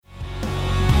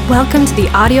Welcome to the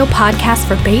audio podcast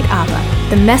for Beit Abba,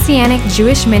 the Messianic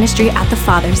Jewish ministry at the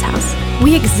Father's house.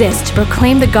 We exist to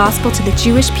proclaim the gospel to the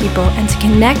Jewish people and to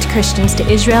connect Christians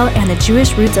to Israel and the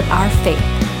Jewish roots of our faith.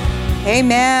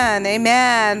 Amen,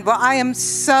 amen. Well, I am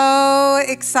so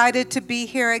excited to be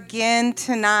here again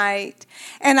tonight.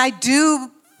 And I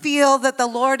do feel that the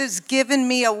Lord has given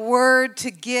me a word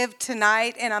to give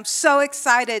tonight, and I'm so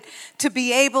excited to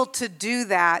be able to do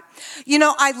that. You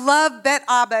know, I love Beit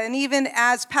Abba, and even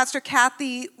as Pastor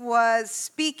Kathy was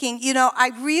speaking, you know, I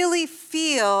really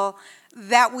feel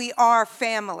that we are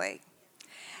family.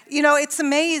 You know, it's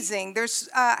amazing. There's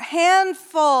a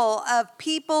handful of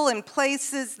people and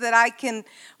places that I can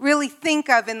really think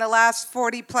of in the last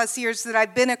 40 plus years that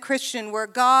I've been a Christian where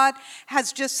God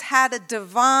has just had a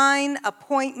divine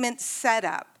appointment set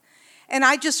up. And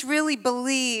I just really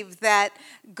believe that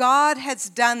God has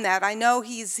done that. I know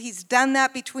He's done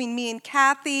that between me and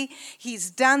Kathy.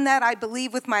 He's done that, I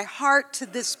believe, with my heart to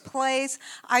this place.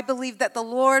 I believe that the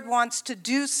Lord wants to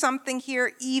do something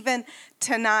here even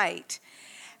tonight.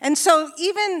 And so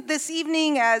even this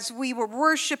evening as we were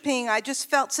worshiping, I just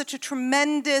felt such a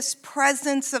tremendous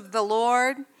presence of the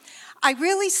Lord. I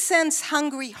really sense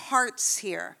hungry hearts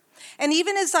here. And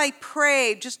even as I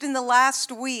prayed just in the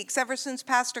last weeks, ever since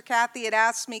Pastor Kathy had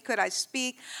asked me, could I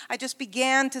speak, I just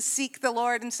began to seek the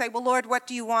Lord and say, well, Lord, what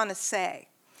do you want to say?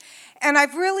 And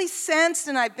I've really sensed,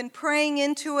 and I've been praying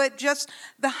into it, just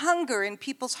the hunger in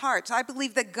people's hearts. I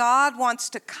believe that God wants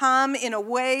to come in a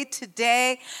way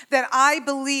today that I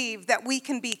believe that we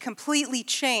can be completely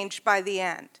changed by the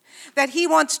end. That He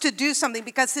wants to do something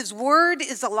because His word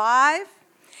is alive.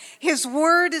 His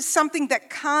word is something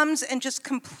that comes and just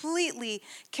completely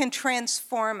can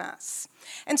transform us.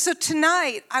 And so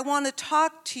tonight, I want to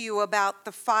talk to you about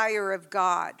the fire of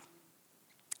God.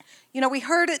 You know, we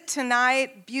heard it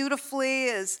tonight beautifully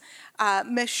as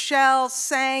Michelle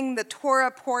sang the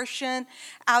Torah portion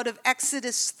out of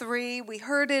Exodus 3. We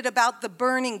heard it about the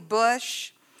burning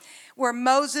bush where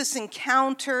Moses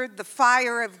encountered the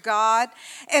fire of God.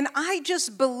 And I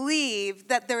just believe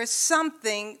that there is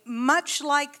something much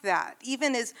like that.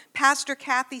 Even as Pastor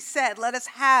Kathy said, let us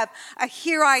have a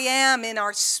here I am in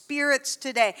our spirits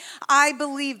today. I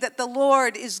believe that the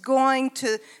Lord is going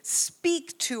to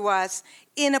speak to us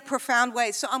in a profound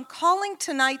way. So I'm calling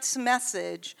tonight's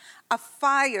message a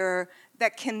fire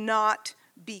that cannot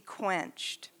be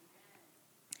quenched.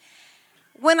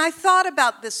 When I thought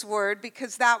about this word,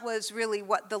 because that was really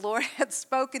what the Lord had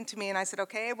spoken to me, and I said,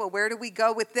 okay, well, where do we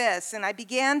go with this? And I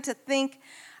began to think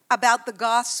about the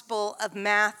Gospel of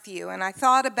Matthew, and I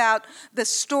thought about the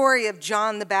story of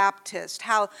John the Baptist,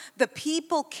 how the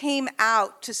people came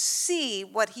out to see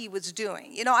what he was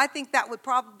doing. You know, I think that would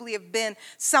probably have been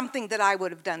something that I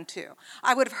would have done too.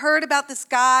 I would have heard about this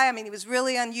guy. I mean, he was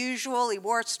really unusual. He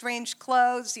wore strange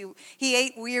clothes. He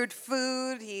ate weird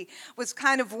food. He was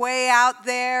kind of way out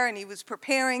there, and he was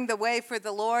preparing the way for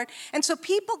the Lord. And so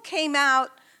people came out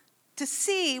to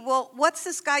see, well, what's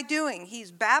this guy doing?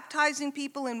 He's baptizing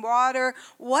people in water.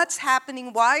 What's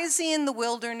happening? Why is he in the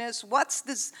wilderness? What's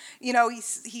this? You know,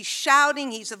 he's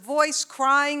shouting. He's a voice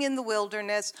crying in the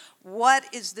wilderness. What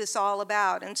is this all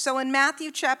about? And so in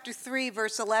Matthew chapter 3,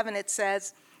 verse 11, it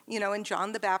says, you know, and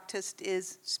John the Baptist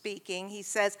is speaking. He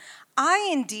says, I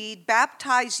indeed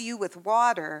baptize you with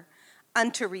water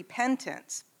unto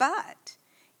repentance, but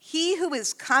he who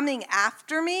is coming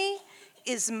after me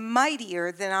is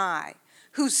mightier than I,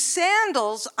 whose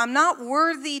sandals I'm not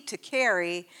worthy to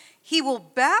carry. He will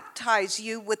baptize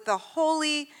you with the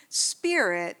Holy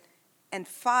Spirit and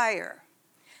fire.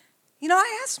 You know,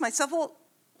 I asked myself, well,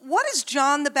 what is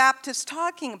John the Baptist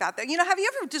talking about there? You know, have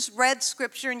you ever just read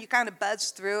scripture and you kind of buzz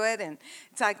through it and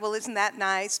it's like, well, isn't that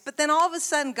nice? But then all of a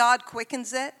sudden God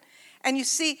quickens it. And you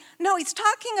see, no, he's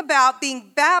talking about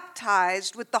being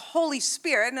baptized with the Holy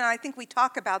Spirit. And I think we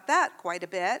talk about that quite a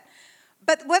bit.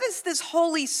 But what is this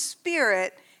Holy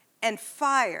Spirit and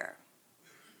fire?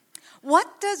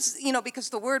 What does, you know, because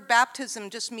the word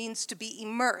baptism just means to be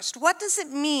immersed. What does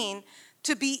it mean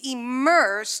to be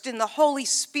immersed in the Holy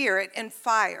Spirit and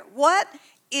fire? What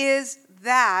is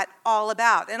that all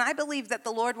about? And I believe that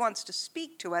the Lord wants to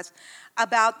speak to us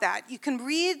about that. You can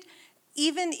read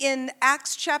even in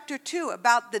Acts chapter 2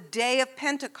 about the day of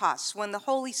Pentecost when the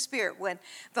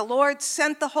Lord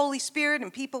sent the Holy Spirit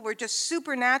and people were just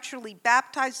supernaturally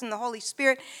baptized in the Holy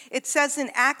Spirit. It says in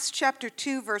Acts chapter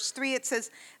 2 verse 3, it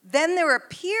says, then there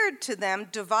appeared to them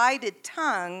divided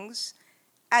tongues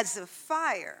as of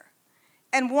fire,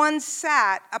 and one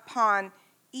sat upon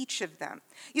each of them.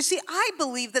 You see, I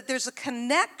believe that there's a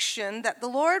connection that the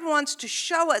Lord wants to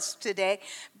show us today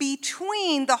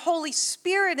between the Holy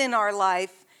Spirit in our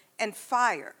life and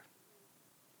fire.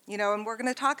 And we're going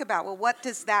to talk about, well, what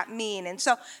does that mean? And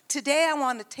so today I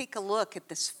want to take a look at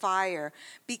this fire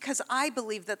because I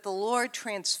believe that the Lord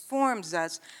transforms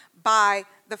us by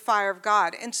the fire of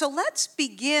God. And so let's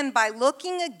begin by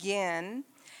looking again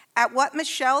at what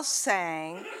Michelle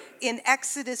sang in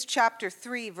Exodus chapter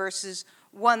 3, verses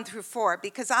 1 through 4,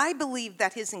 because I believe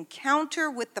that his encounter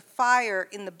with the fire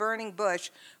in the burning bush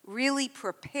really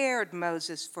prepared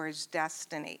Moses for his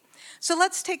destiny. So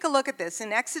let's take a look at this.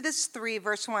 In Exodus 3,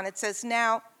 verse 1, it says,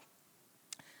 "Now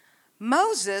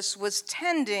Moses was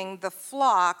tending the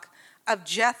flock of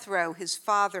Jethro, his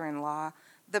father-in-law,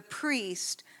 the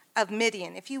priest of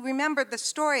Midian." If you remember the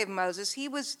story of Moses, he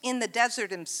was in the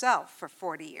desert himself for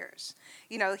 40 years.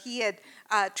 He had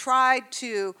tried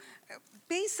to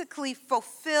basically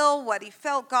fulfill what he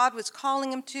felt God was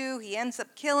calling him to. He ends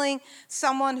up killing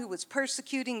someone who was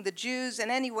persecuting the Jews, and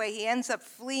anyway, he ends up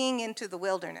fleeing into the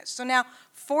wilderness. So now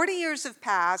 40 years have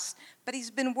passed, but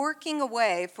he's been working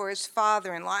away for his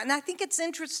father-in-law. And I think it's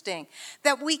interesting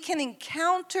that we can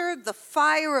encounter the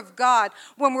fire of God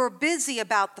when we're busy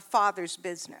about the Father's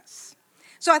business.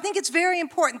 So I think it's very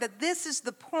important that this is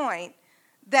the point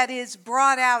that is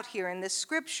brought out here in this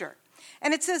scripture.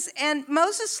 And it says, "And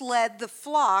Moses led the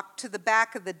flock to the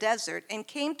back of the desert and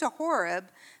came to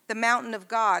Horeb, the mountain of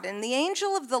God. And the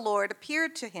angel of the Lord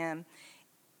appeared to him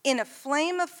in a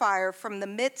flame of fire from the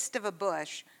midst of a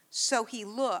bush. So he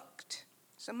looked."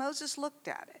 So Moses looked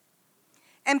at it.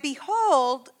 "And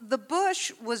behold, the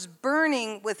bush was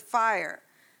burning with fire,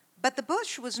 but the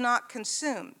bush was not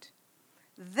consumed.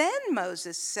 Then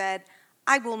Moses said,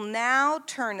 'I will now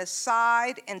turn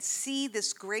aside and see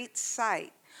this great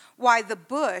sight, why the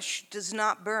bush does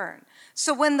not burn.'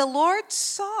 So when the Lord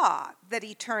saw that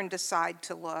he turned aside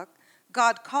to look,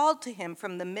 God called to him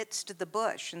from the midst of the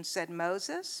bush and said,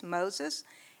 'Moses, Moses.'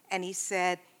 And he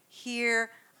said,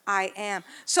 'Here I am.'"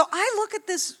 So I look at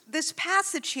this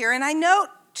passage here and I note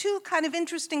two kind of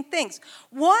interesting things.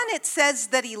 One, it says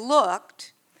that he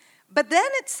looked, but then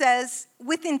it says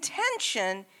with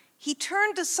intention, he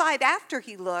turned aside after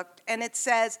he looked, and it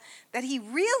says that he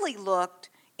really looked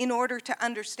in order to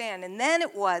understand. And then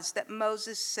it was that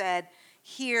Moses said,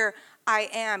 "Here I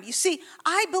am." You see,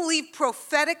 I believe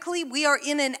prophetically we are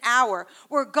in an hour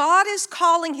where God is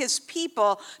calling his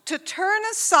people to turn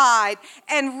aside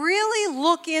and really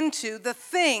look into the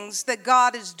things that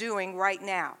God is doing right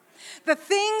now. The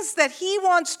things that he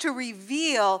wants to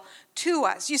reveal to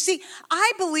us. You see,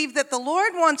 I believe that the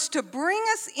Lord wants to bring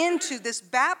us into this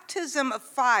baptism of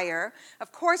fire,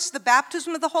 of course, the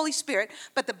baptism of the Holy Spirit,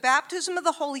 but the baptism of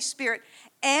the Holy Spirit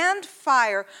and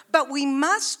fire. But we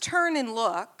must turn and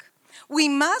look. We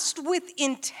must, with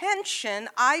intention,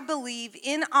 I believe,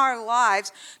 in our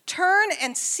lives, turn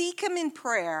and seek him in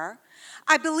prayer.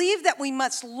 I believe that we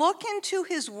must look into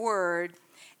his word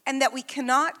and that we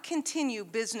cannot continue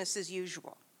business as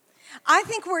usual. I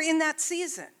think we're in that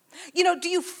season. Do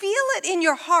you feel it in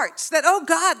your hearts that, oh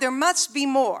God, there must be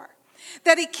more?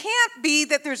 That it can't be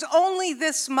that there's only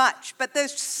this much, but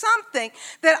there's something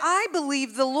that I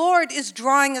believe the Lord is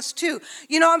drawing us to.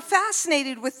 I'm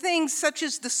fascinated with things such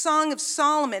as the Song of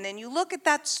Solomon, and you look at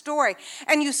that story,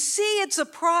 and you see it's a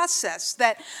process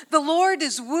that the Lord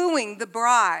is wooing the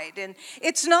bride, and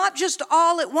it's not just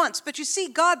all at once, but you see,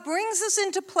 God brings us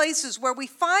into places where we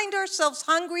find ourselves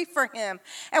hungry for him,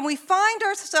 and we find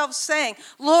ourselves saying,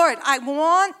 "Lord, I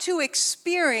want to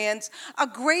experience a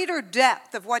greater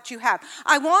depth of what you have.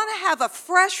 I want to have a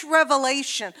fresh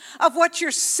revelation of what you're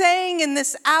saying in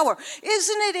this hour."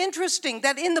 Isn't it interesting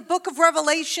that in the book of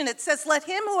Revelation it says, "Let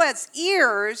him who has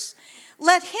ears,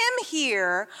 let him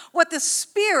hear what the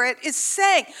Spirit is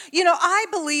saying." I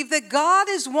believe that God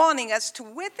is wanting us to,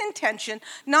 with intention,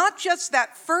 not just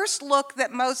that first look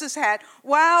that Moses had,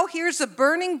 wow, here's a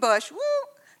burning bush, woo,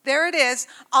 there it is,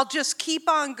 I'll just keep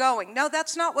on going. No,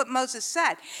 that's not what Moses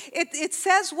said. It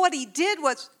says what he did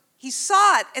was, he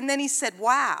saw it, and then he said,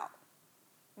 wow,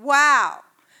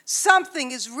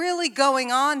 something is really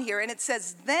going on here. And it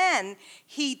says, then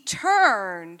he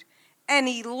turned and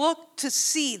he looked to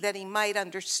see that he might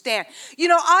understand.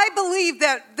 I believe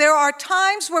that there are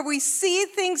times where we see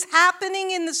things happening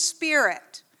in the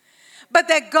Spirit, but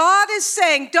that God is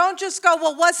saying, don't just go,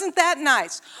 well, wasn't that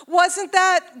nice? Wasn't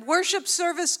that worship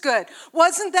service good?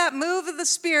 Wasn't that move of the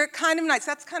Spirit kind of nice?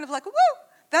 That's kind of like, woo,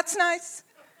 that's nice.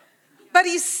 But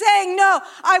he's saying, no,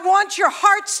 I want your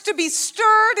hearts to be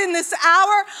stirred in this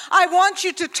hour. I want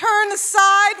you to turn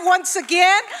aside once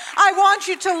again. I want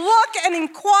you to look and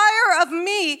inquire of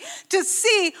me to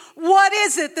see what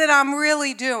is it that I'm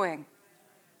really doing.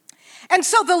 And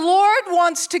so the Lord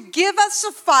wants to give us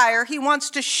a fire. He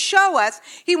wants to show us.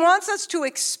 He wants us to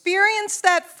experience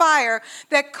that fire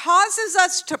that causes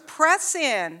us to press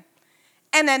in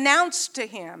and announce to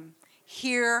him,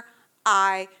 here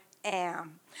I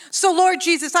am. So, Lord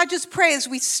Jesus, I just pray as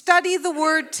we study the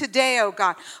word today, oh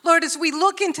God, Lord, as we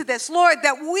look into this, Lord,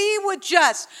 that we would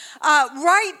just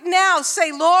right now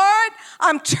say, Lord,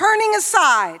 I'm turning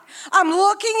aside. I'm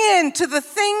looking into the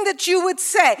thing that you would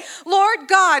say. Lord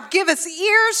God, give us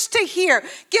ears to hear.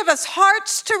 Give us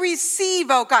hearts to receive,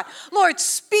 oh God. Lord,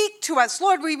 speak to us.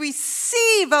 Lord, we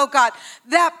receive, oh God,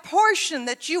 that portion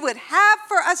that you would have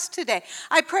for us today.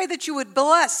 I pray that you would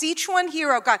bless each one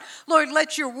here, oh God. Lord,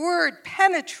 let your word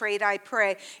penetrate, I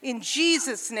pray, in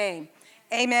Jesus' name.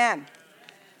 Amen.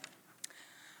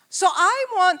 So I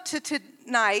want to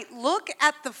tonight look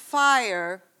at the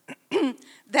fire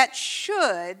that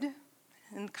should,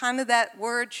 and kind of that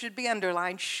word should be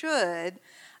underlined, should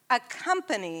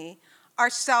accompany our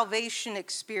salvation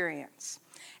experience.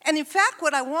 And in fact,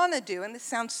 what I want to do, and this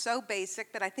sounds so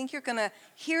basic, but I think you're going to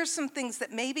hear some things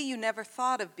that maybe you never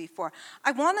thought of before.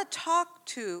 I want to talk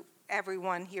to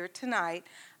everyone here tonight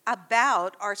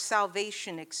about our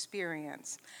salvation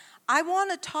experience. I want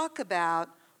to talk about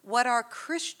what our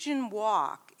Christian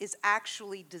walk is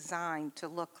actually designed to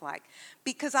look like.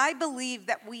 Because I believe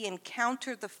that we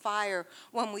encounter the fire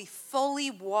when we fully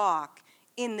walk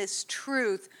in this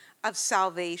truth of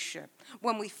salvation,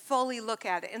 when we fully look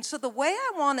at it. And so the way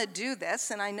I want to do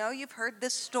this, and I know you've heard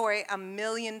this story a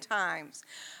million times,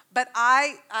 but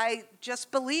I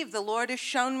just believe the Lord has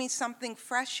shown me something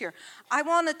fresh here. I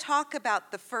want to talk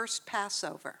about the first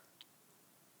Passover.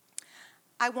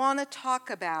 I want to talk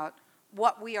about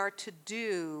what we are to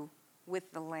do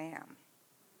with the lamb.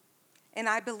 And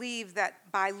I believe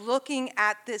that by looking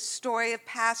at this story of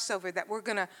Passover, that we're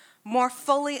going to more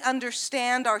fully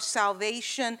understand our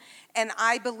salvation, and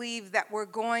I believe that we're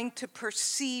going to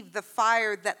perceive the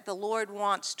fire that the Lord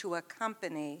wants to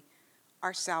accompany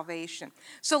our salvation.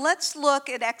 So let's look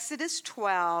at Exodus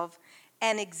 12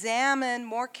 and examine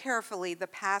more carefully the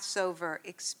Passover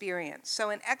experience.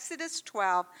 So in Exodus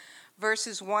 12,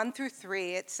 verses 1 through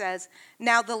 3, it says,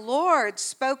 "Now the Lord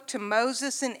spoke to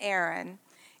Moses and Aaron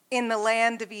in the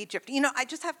land of Egypt." You know, I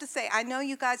just have to say, I know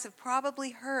you guys have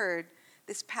probably heard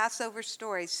this Passover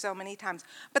story so many times,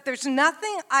 but there's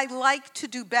nothing I like to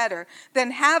do better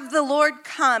than have the Lord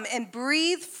come and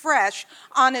breathe fresh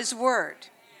on his word.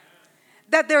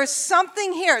 That there is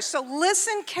something here. So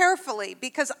listen carefully,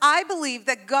 because I believe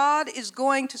that God is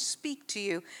going to speak to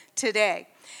you today.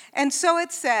 And so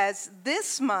it says,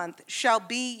 "This month shall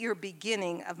be your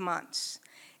beginning of months.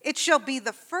 It shall be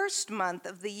the first month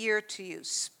of the year to you.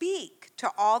 Speak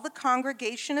to all the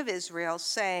congregation of Israel,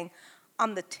 saying,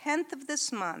 on the 10th of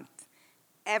this month,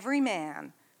 every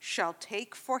man shall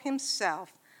take for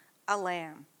himself a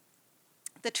lamb."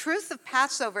 The truth of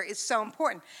Passover is so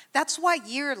important. That's why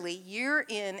yearly, year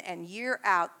in and year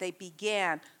out, they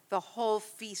began the whole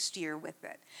feast year with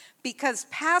it. Because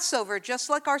Passover,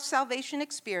 just like our salvation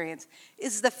experience,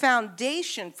 is the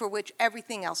foundation for which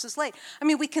everything else is laid. I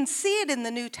mean, we can see it in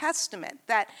the New Testament,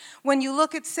 that when you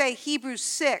look at, say, Hebrews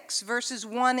 6, verses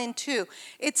 1 and 2,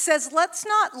 it says, let's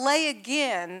not lay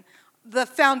again the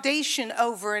foundation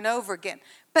over and over again.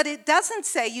 But it doesn't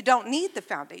say you don't need the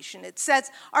foundation. It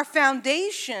says our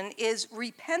foundation is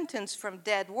repentance from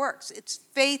dead works. It's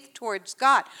faith towards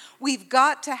God. We've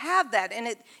got to have that.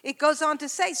 And it goes on to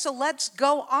say, so let's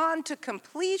go on to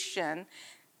completion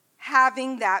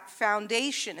having that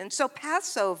foundation. And so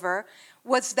Passover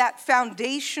was that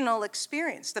foundational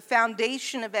experience, the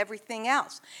foundation of everything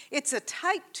else. It's a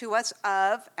type to us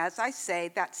of, as I say,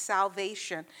 that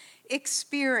salvation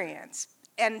experience.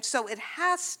 And so it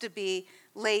has to be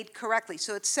laid correctly.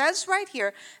 So it says right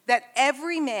here that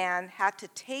every man had to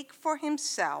take for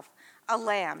himself a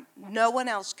lamb. No one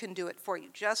else can do it for you,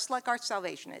 just like our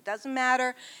salvation. It doesn't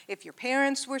matter if your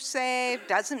parents were saved,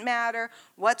 doesn't matter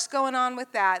what's going on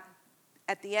with that.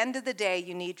 At the end of the day,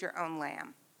 you need your own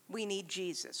lamb. We need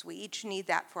Jesus. We each need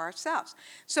that for ourselves.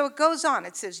 So it goes on.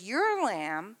 It says, your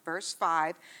lamb, verse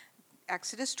 5,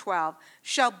 Exodus 12,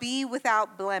 shall be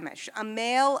without blemish, a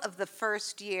male of the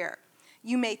first year.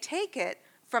 You may take it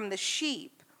from the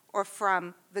sheep or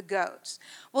from the goats.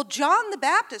 Well, John the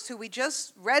Baptist, who we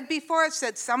just read before,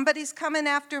 said, somebody's coming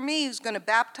after me who's going to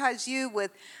baptize you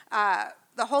with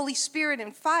the Holy Spirit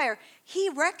and fire. He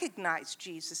recognized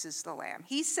Jesus as the Lamb.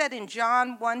 He said in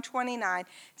John 1:29, it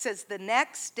says, the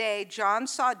next day John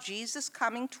saw Jesus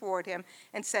coming toward him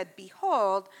and said,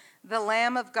 behold, the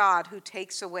Lamb of God who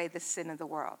takes away the sin of the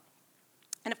world.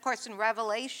 And of course, in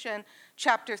Revelation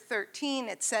chapter 13,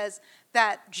 it says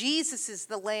that Jesus is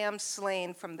the lamb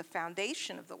slain from the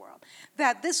foundation of the world.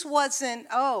 That this wasn't,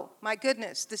 oh, my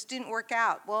goodness, this didn't work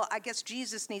out. Well, I guess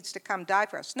Jesus needs to come die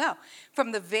for us. No,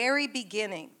 from the very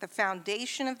beginning, the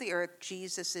foundation of the earth,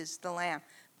 Jesus is the lamb.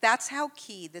 That's how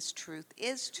key this truth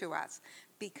is to us,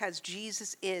 because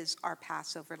Jesus is our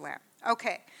Passover lamb.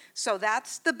 Okay, so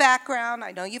that's the background.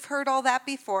 I know you've heard all that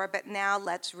before, but now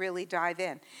let's really dive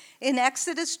in. In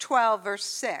Exodus 12, verse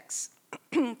 6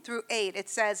 through 8, it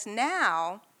says,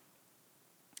 "Now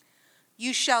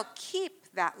you shall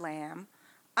keep that lamb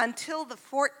until the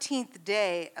 14th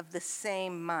day of the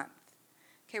same month."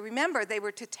 Okay, remember, they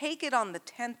were to take it on the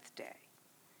 10th day.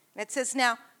 And it says,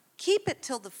 now, keep it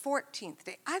till the 14th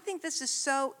day. I think this is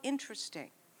so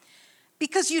interesting,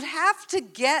 because you'd have to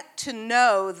get to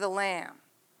know the lamb.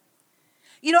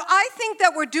 You know, I think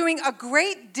that we're doing a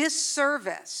great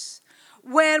disservice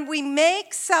when we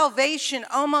make salvation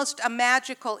almost a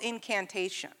magical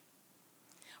incantation,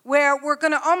 where we're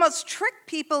going to almost trick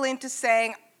people into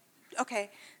saying,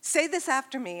 okay, say this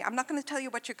after me. I'm not going to tell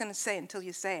you what you're going to say until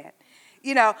you say it.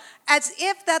 You know, as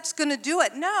if that's going to do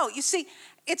it. No, you see,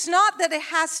 it's not that it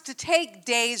has to take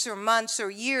days or months or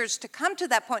years to come to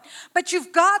that point, but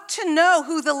you've got to know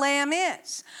who the lamb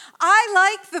is. I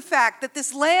like the fact that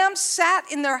this lamb sat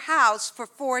in their house for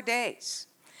 4 days,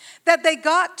 that they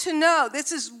got to know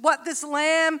this is what this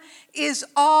lamb is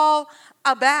all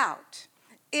about.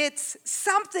 It's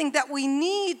something that we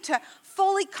need to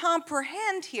fully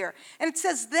comprehend here. And it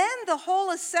says, then the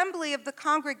whole assembly of the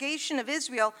congregation of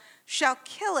Israel shall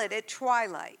kill it at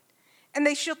twilight. And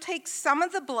they shall take some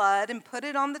of the blood and put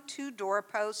it on the 2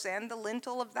 doorposts and the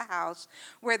lintel of the house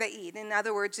where they eat. In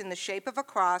other words, in the shape of a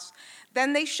cross.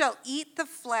 Then they shall eat the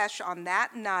flesh on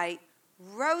that night,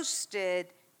 roasted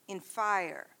in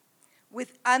fire.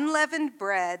 With unleavened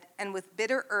bread and with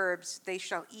bitter herbs they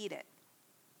shall eat it.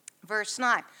 Verse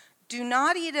 9, do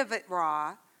not eat of it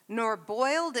raw, nor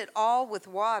boiled at all with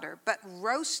water, but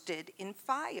roasted in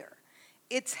fire.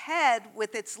 Its head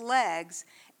with its legs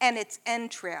and its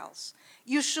entrails.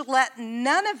 You shall let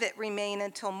none of it remain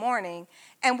until morning,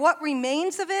 and what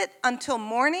remains of it until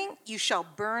morning you shall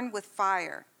burn with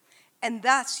fire. And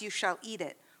thus you shall eat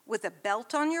it, with a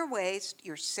belt on your waist,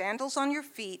 your sandals on your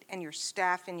feet, and your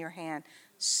staff in your hand.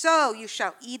 So you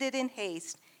shall eat it in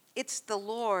haste. It's the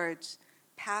Lord's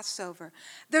Passover.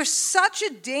 There's such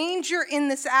a danger in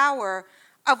this hour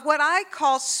of what I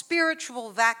call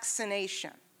spiritual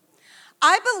vaccination.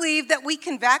 I believe that we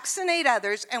can vaccinate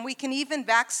others, and we can even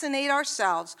vaccinate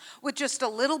ourselves with just a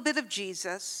little bit of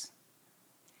Jesus.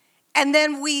 And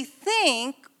then we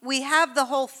think we have the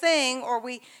whole thing, or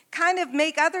we kind of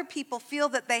make other people feel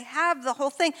that they have the whole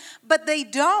thing, but they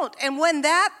don't. And when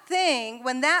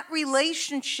that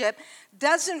relationship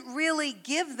doesn't really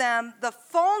give them the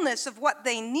fullness of what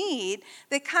they need,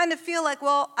 they kind of feel like,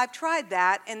 well, I've tried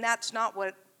that, and that's not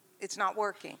what it's not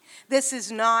working. This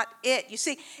is not it. You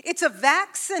see, it's a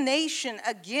vaccination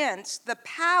against the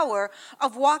power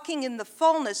of walking in the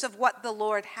fullness of what the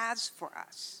Lord has for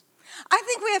us. I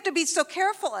think we have to be so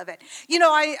careful of it. You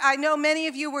know, I know many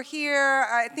of you were here,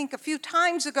 I think a few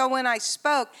times ago when I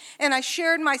spoke, and I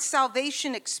shared my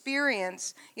salvation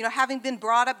experience. You know, having been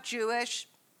brought up Jewish,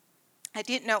 I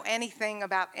didn't know anything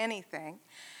about anything.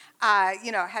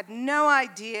 Had no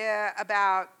idea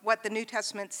about what the New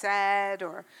Testament said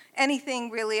or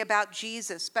anything really about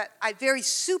Jesus, but I very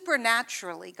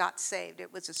supernaturally got saved.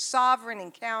 It was a sovereign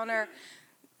encounter.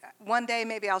 One day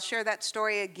maybe I'll share that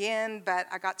story again, but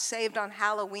I got saved on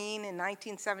Halloween in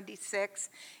 1976.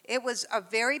 It was a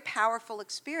very powerful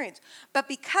experience. But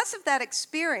because of that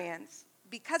experience,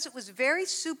 because it was very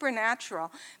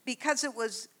supernatural, because it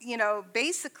was,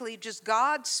 basically just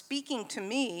God speaking to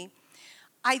me,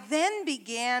 I then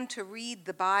began to read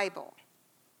the Bible.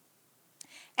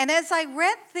 And as I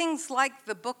read things like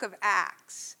the book of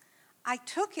Acts, I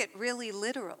took it really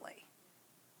literally.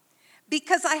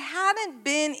 Because I hadn't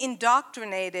been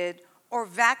indoctrinated or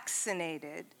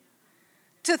vaccinated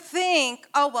to think,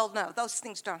 oh, well, no, those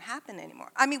things don't happen anymore.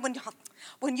 I mean,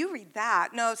 when you read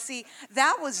that, no, see,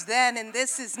 that was then and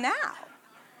this is now.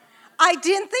 I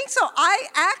didn't think so.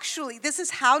 This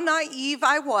is how naive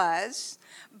I was,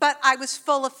 but I was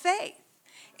full of faith.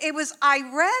 I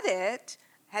read it,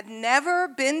 had never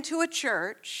been to a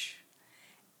church,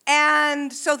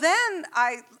 and so then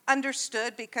I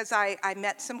understood because I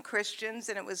met some Christians,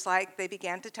 and it was like they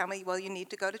began to tell me, well, you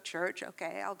need to go to church.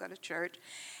 Okay, I'll go to church.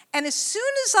 And as soon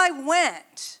as I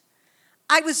went,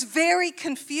 I was very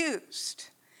confused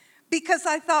because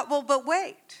I thought, well, but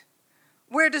wait,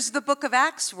 where does the book of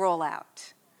Acts roll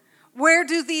out? Where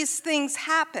do these things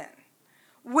happen?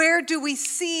 Where do we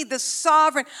see the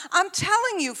sovereign? I'm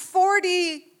telling you,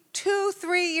 3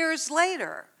 years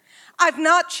later, I've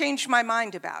not changed my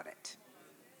mind about it.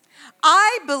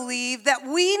 I believe that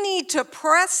we need to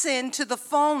press into the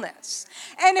fullness.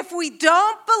 And if we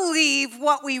don't believe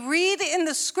what we read in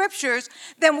the scriptures,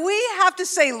 then we have to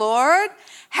say, Lord,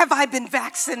 have I been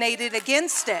vaccinated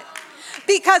against it?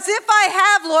 Because if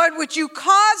I have, Lord, would you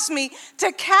cause me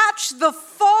to catch the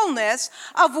fullness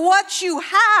of what you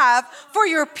have for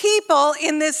your people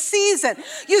in this season?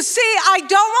 You see, I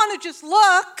don't want to just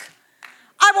look.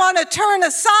 I want to turn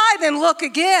aside and look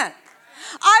again.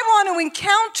 I want to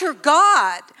encounter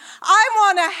God. I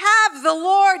want to have the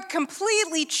Lord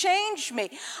completely change me.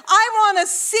 I want to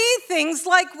see things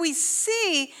like we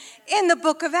see in the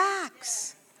book of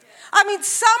Acts. I mean,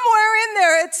 somewhere in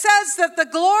there it says that the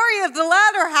glory of the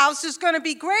latter house is going to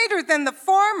be greater than the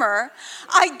former.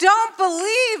 I don't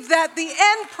believe that the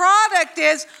end product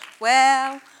is,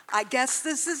 well, I guess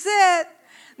this is it.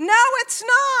 No, it's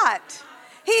not.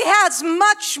 He has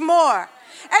much more.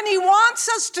 And he wants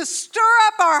us to stir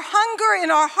up our hunger in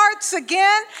our hearts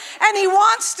again. And he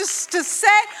wants us to say,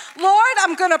 Lord,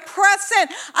 I'm going to press in.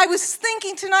 I was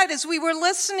thinking tonight as we were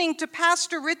listening to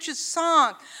Pastor Rich's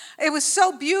song, it was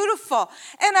so beautiful.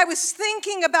 And I was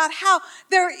thinking about how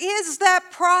there is that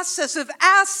process of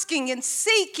asking and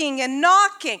seeking and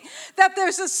knocking, that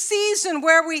there's a season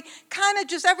where we kind of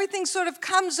just, everything sort of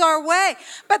comes our way.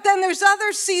 But then there's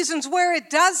other seasons where it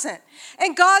doesn't.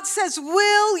 And God says,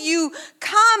 will you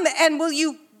come and will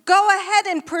you go ahead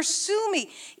and pursue me,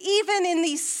 even in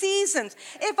these seasons?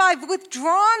 If I've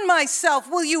withdrawn myself,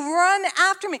 will you run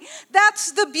after me?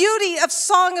 That's the beauty of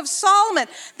Song of Solomon,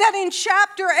 that in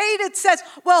chapter 8 it says,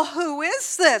 well, who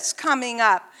is this coming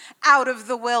up out of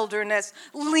the wilderness,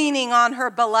 leaning on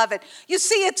her beloved? You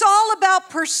see, it's all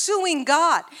about pursuing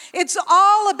God. It's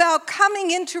all about coming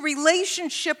into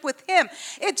relationship with him.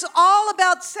 It's all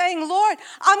about saying, Lord,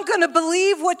 I'm going to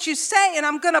believe what you say, and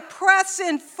I'm going to press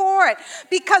in for it,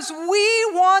 because we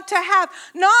want to have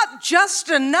not just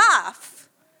enough,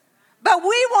 but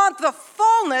we want the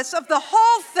fullness of the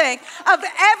whole thing, of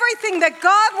everything that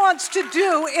God wants to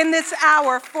do in this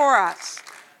hour for us.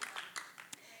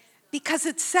 Because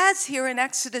it says here in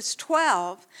Exodus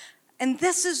 12, and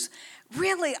this is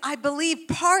really, I believe,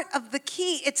 part of the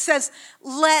key. It says,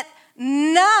 let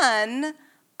none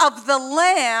of the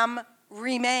lamb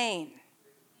remain.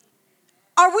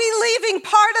 Are we leaving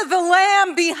part of the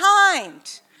lamb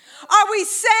behind? Are we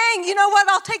saying, you know what,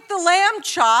 I'll take the lamb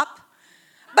chop,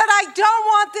 but I don't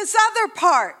want this other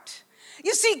part?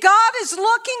 You see, God is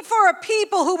looking for a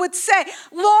people who would say,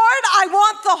 Lord, I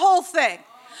want the whole thing.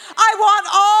 I want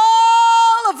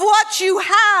all of what you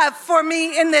have for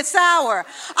me in this hour.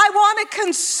 I want to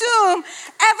consume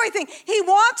everything. He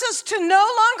wants us to no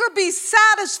longer be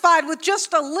satisfied with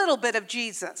just a little bit of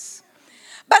Jesus,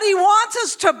 but he wants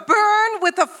us to burn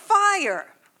with a fire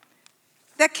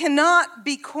that cannot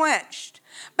be quenched.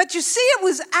 But you see, it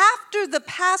was after the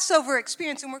Passover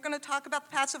experience, and we're going to talk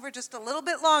about the Passover just a little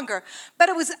bit longer, but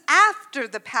it was after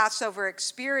the Passover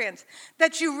experience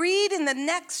that you read in the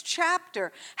next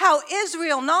chapter how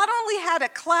Israel not only had a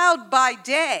cloud by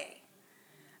day,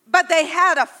 but they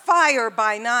had a fire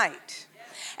by night.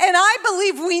 And I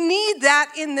believe we need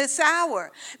that in this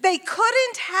hour. They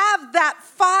couldn't have that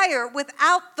fire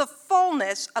without the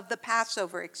fullness of the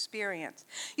Passover experience.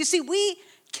 You see, we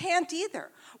can't either.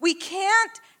 We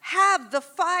can't have the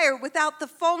fire without the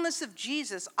fullness of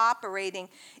Jesus operating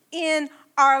in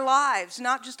our lives.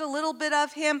 Not just a little bit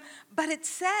of him, but it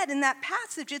said in that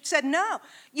passage, it said, no,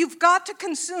 you've got to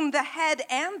consume the head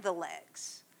and the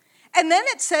legs. And then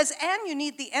it says, and you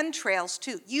need the entrails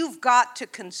too. You've got to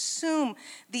consume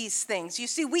these things. You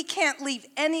see, we can't leave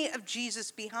any of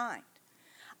Jesus behind.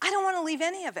 I don't want to leave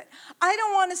any of it. I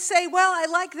don't want to say, well, I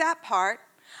like that part.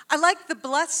 I like the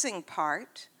blessing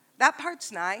part. That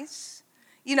part's nice.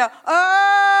 You know,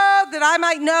 oh, that I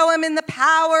might know him in the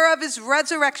power of his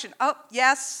resurrection. Oh,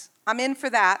 yes, I'm in for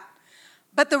that.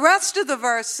 But the rest of the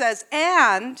verse says,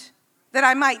 and that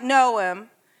I might know him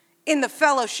in the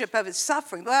fellowship of his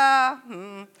suffering.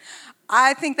 Well,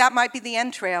 I think that might be the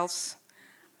entrails.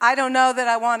 I don't know that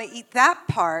I want to eat that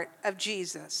part of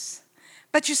Jesus.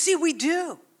 But you see, we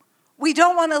do. We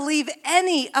don't want to leave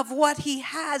any of what he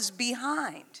has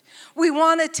behind. We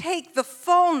want to take the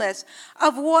fullness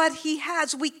of what he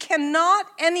has. We cannot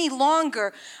any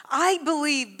longer, I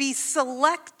believe, be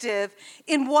selective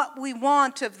in what we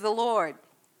want of the Lord.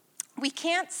 We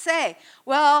can't say,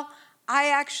 well, I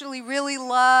actually really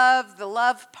love the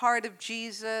love part of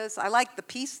Jesus. I like the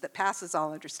peace that passes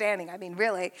all understanding. I mean,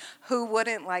 really, who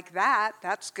wouldn't like that?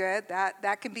 That's good.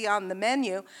 That can be on the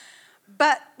menu.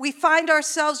 but we find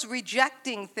ourselves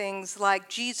rejecting things like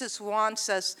Jesus wants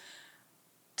us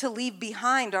to leave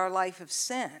behind our life of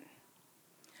sin,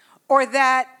 or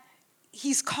that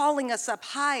he's calling us up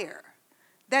higher,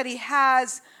 that he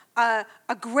has a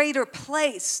greater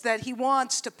place that he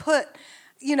wants to put,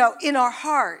 in our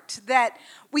heart, that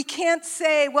we can't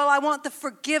say, well, I want the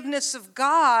forgiveness of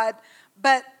God,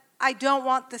 but I don't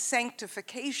want the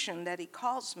sanctification that he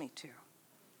calls me to.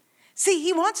 See,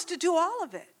 he wants to do all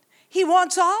of it. He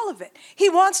wants all of it. He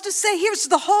wants to say, here's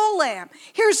the whole lamb.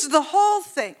 Here's the whole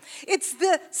thing. It's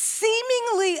the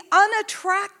seemingly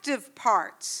unattractive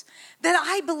parts that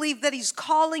I believe that he's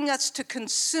calling us to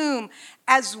consume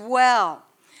as well.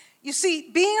 You see,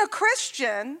 being a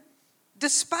Christian,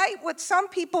 despite what some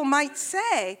people might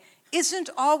say, isn't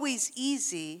always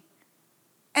easy,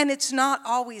 and it's not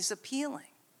always appealing.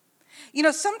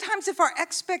 Sometimes if our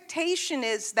expectation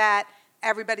is that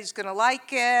everybody's going to like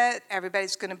it,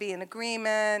 everybody's going to be in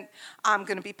agreement, I'm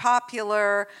going to be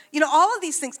popular, all of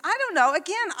these things. I don't know.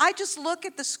 Again, I just look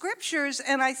at the scriptures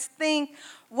and I think,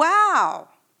 wow,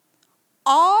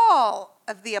 all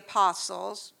of the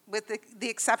apostles, with the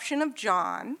exception of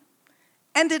John,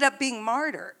 ended up being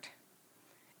martyred.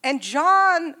 And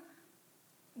John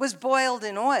was boiled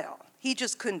in oil. He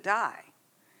just couldn't die.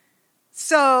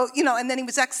 So, and then he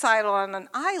was exiled on an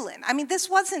island. I mean, this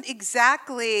wasn't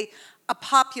exactly a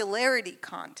popularity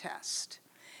contest.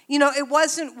 It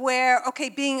wasn't where, okay,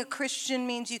 being a Christian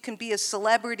means you can be a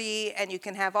celebrity and you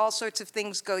can have all sorts of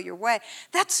things go your way.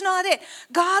 That's not it.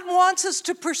 God wants us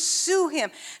to pursue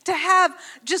him, to have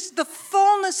just the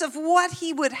fullness of what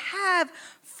he would have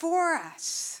for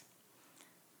us.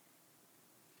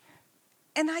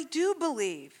 And I do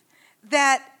believe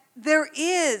that there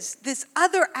is this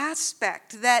other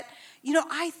aspect that,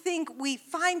 I think we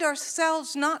find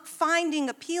ourselves not finding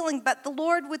appealing, but the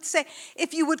Lord would say,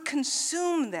 if you would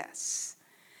consume this,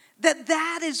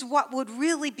 that is what would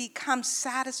really become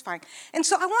satisfying. And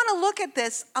so I want to look at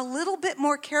this a little bit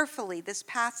more carefully, this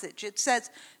passage. It says,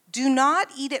 do not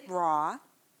eat it raw,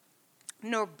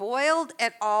 nor boiled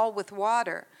at all with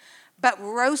water, but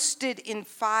roasted in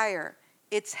fire,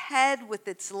 its head with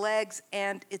its legs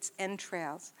and its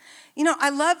entrails. I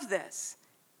love this.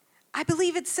 I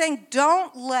believe it's saying,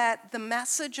 don't let the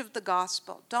message of the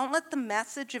gospel, don't let the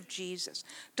message of Jesus,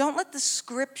 don't let the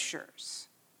scriptures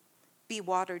be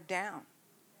watered down.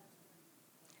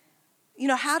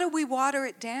 How do we water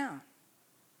it down?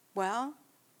 Well,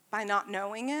 by not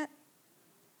knowing it,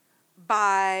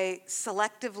 by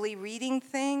selectively reading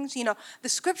things. The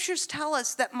scriptures tell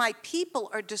us that my people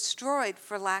are destroyed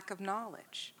for lack of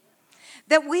knowledge.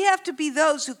 That we have to be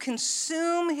those who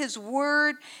consume his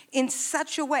word in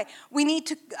such a way. We need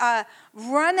to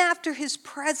run after his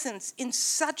presence in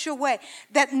such a way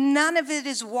that none of it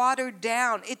is watered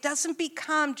down. It doesn't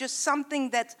become just something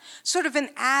that's sort of an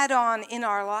add-on in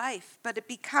our life, but it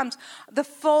becomes the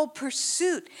full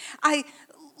pursuit. I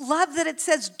love that it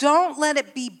says, don't let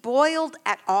it be boiled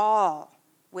at all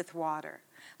with water.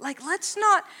 Let's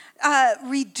not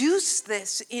reduce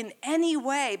this in any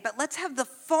way, but let's have the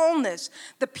fullness,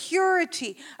 the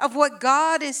purity of what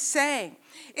God is saying.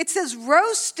 It says,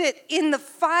 roast it in the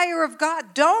fire of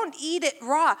God. Don't eat it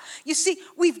raw. You see,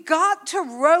 we've got to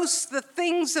roast the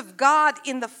things of God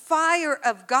in the fire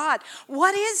of God.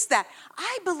 What is that?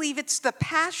 I believe it's the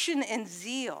passion and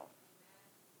zeal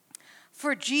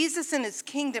for Jesus and his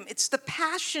kingdom. It's the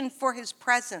passion for his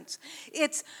presence.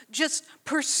 It's just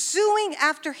pursuing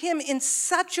after him in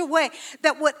such a way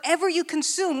that whatever you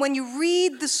consume, when you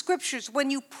read the scriptures,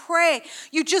 when you pray,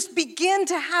 you just begin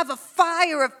to have a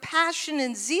fire of passion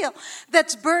and zeal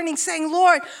that's burning, saying,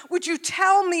 Lord, would you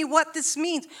tell me what this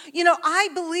means? I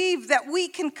believe that we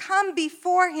can come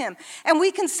before him and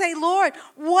we can say, Lord,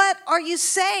 what are you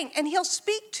saying? And he'll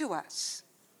speak to us.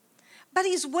 But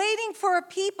he's waiting for a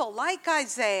people like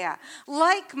Isaiah,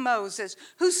 like Moses,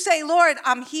 who say, Lord,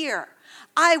 I'm here.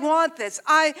 I want this.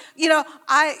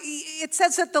 It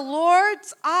says that the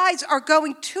Lord's eyes are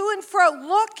going to and fro,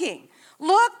 looking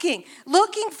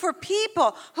for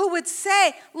people who would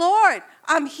say, Lord,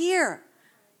 I'm here.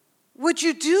 Would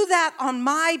you do that on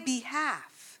my behalf?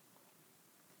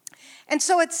 And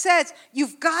so it says,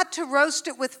 you've got to roast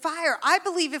it with fire. I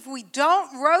believe if we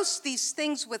don't roast these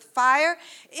things with fire,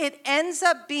 it ends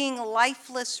up being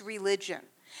lifeless religion.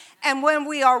 And when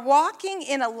we are walking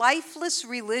in a lifeless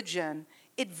religion,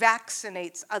 it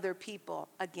vaccinates other people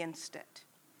against it.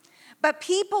 But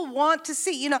people want to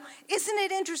see, isn't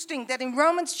it interesting that in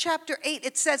Romans chapter 8,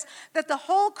 it says that the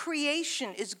whole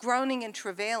creation is groaning and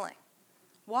travailing.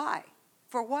 Why?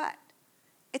 For what?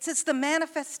 It says the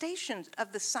manifestations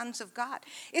of the sons of God.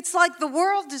 It's like the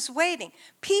world is waiting.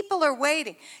 People are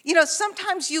waiting. You know,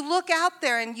 sometimes you look out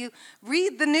there and you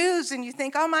read the news and you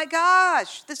think, oh my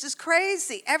gosh, this is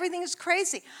crazy. Everything is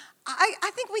crazy.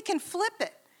 I think we can flip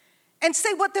it and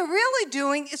say what they're really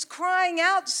doing is crying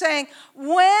out, saying,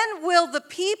 when will the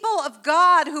people of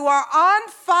God who are on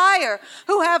fire,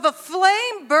 who have a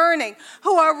flame burning,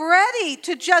 who are ready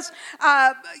to just,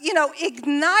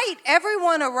 ignite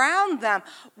everyone around them,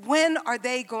 when are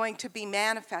they going to be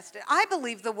manifested? I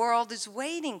believe the world is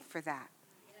waiting for that.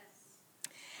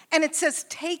 Yes. And it says,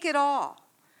 take it all.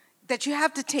 That you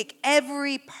have to take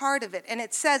every part of it. And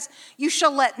it says, you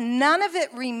shall let none of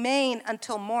it remain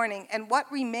until morning. And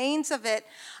what remains of it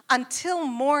until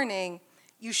morning,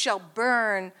 you shall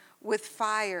burn with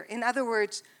fire. In other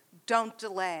words, don't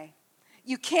delay.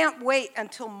 You can't wait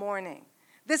until morning.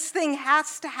 This thing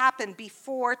has to happen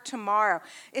before tomorrow.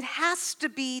 It has to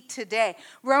be today.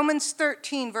 Romans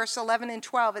 13, verse 11 and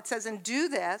 12, it says, and do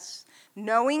this,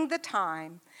 knowing the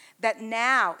time, that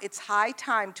now it's high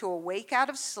time to awake out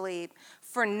of sleep,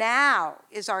 for now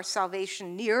is our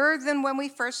salvation nearer than when we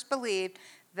first believed.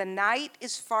 The night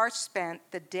is far spent,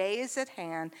 the day is at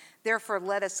hand. Therefore,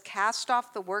 let us cast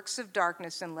off the works of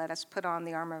darkness and let us put on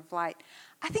the armor of light.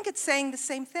 I think it's saying the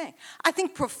same thing. I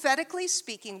think prophetically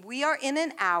speaking, we are in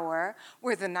an hour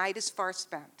where the night is far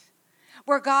spent.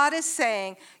 Where God is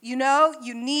saying, you know,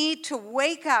 you need to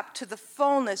wake up to the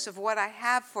fullness of what I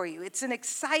have for you. It's an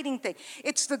exciting thing.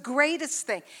 It's the greatest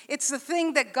thing. It's the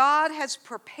thing that God has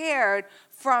prepared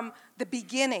from the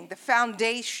beginning, the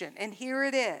foundation, and here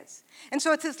it is. And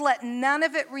so it says, let none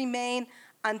of it remain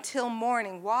until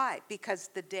morning. Why? Because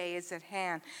the day is at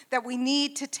hand. That we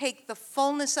need to take the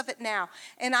fullness of it now.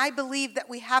 And I believe that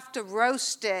we have to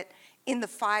roast it in the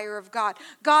fire of God.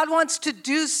 God wants to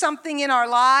do something in our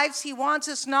lives. He wants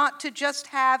us not to just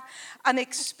have an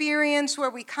experience where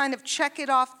we kind of check it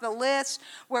off the list,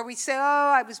 where we say,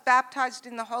 oh, I was baptized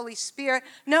in the Holy Spirit.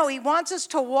 No, he wants us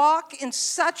to walk in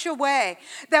such a way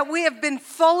that we have been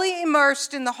fully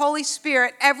immersed in the Holy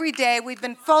Spirit every day. We've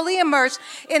been fully immersed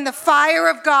in the fire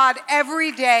of God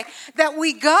every day, that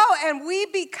we go and we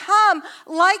become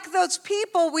like those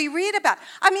people we read about.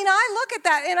 I mean, I look at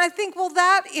that and I think, well,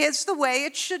 that is the way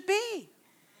it should be.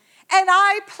 And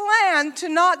I plan to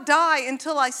not die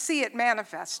until I see it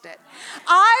manifested.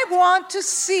 I want to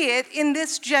see it in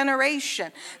this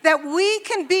generation, that we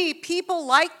can be people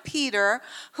like Peter,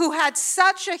 who had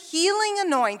such a healing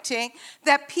anointing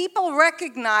that people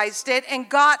recognized it and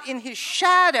got in his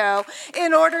shadow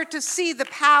in order to see the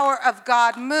power of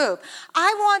God move.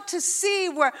 I want to see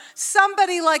where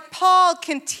somebody like Paul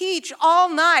can teach all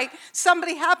night.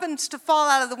 Somebody happens to fall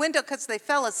out of the window because they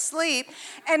fell asleep,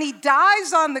 and he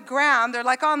dies on the ground. They're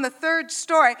like on the third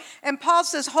story. And Paul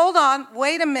says, hold on,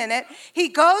 wait a minute. He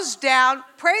goes down,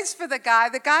 prays for the guy.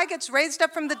 The guy gets raised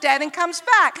up from the dead and comes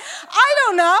back. I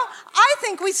don't know. I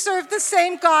think we serve the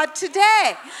same God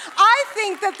today. I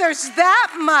think that there's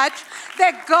that much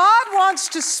that God wants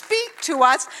to speak to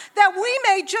us, that we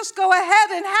may just go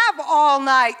ahead and have all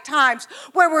night times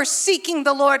where we're seeking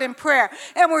the Lord in prayer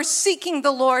and we're seeking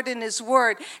the Lord in his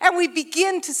word, and we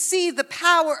begin to see the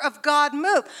power of God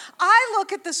move. I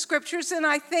look at the scriptures and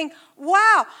I think,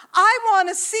 wow, I want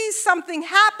to see something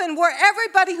happen where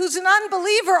everybody who's an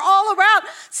unbeliever all around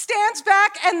stands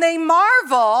back and they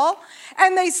marvel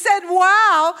and they said,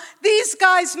 wow, these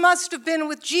guys must have been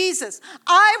with Jesus.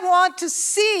 I want to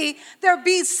see there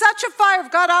be such a fire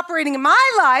of God operating in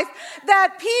my life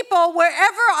that people, wherever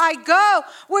I go,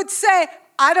 would say,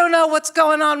 I don't know what's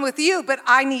going on with you, but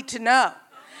I need to know.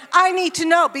 I need to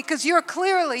know, because you're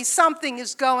clearly something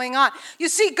is going on. You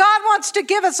see, God wants to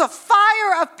give us a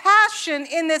fire of passion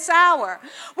in this hour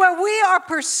where we are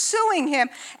pursuing him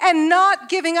and not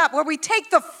giving up, where we take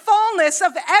the fullness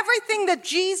of everything that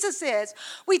Jesus is.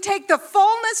 We take the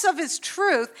fullness of his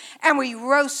truth and we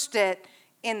roast it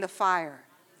in the fire.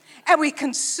 And we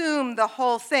consume the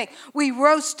whole thing. We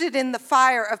roast it in the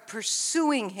fire of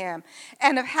pursuing him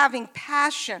and of having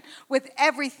passion with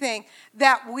everything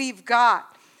that we've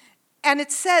got. And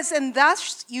it says, and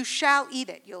thus you shall eat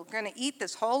it. You're going to eat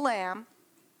this whole lamb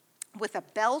with a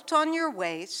belt on your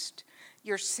waist,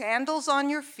 your sandals on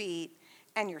your feet,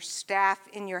 and your staff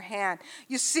in your hand.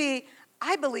 You see,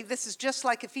 I believe this is just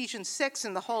like Ephesians 6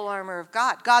 and the whole armor of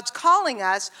God. God's calling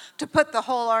us to put the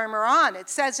whole armor on. It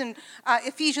says in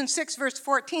Ephesians 6, verse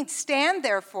 14, stand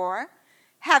therefore,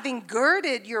 having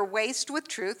girded your waist with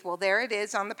truth. Well, there it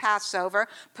is on the Passover.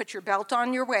 Put your belt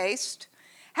on your waist.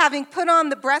 Having put on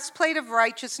the breastplate of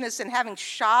righteousness and having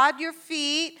shod your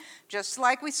feet, just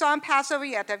like we saw in Passover,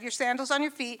 you have to have your sandals on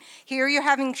your feet. Here you're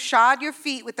having shod your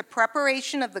feet with the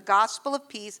preparation of the gospel of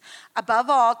peace. Above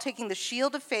all, taking the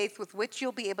shield of faith with which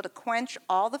you'll be able to quench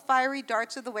all the fiery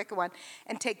darts of the wicked one,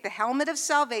 and take the helmet of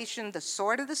salvation, the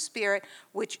sword of the Spirit,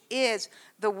 which is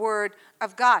the word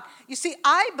of God. You see,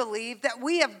 I believe that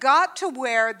we have got to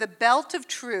wear the belt of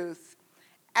truth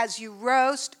as you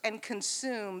roast and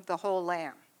consume the whole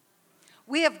lamb.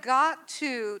 We have got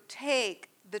to take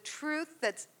the truth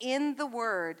that's in the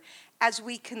word as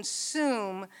we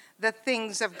consume the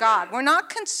things of God. We're not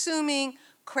consuming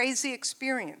crazy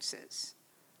experiences.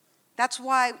 That's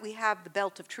why we have the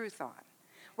belt of truth on.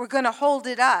 We're going to hold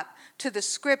it up to the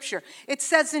scripture. It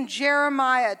says in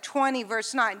Jeremiah 20,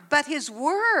 verse 9, "But his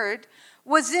word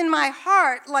was in my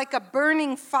heart like a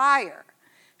burning fire,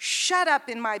 shut up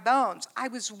in my bones. I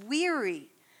was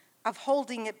weary of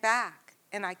holding it back,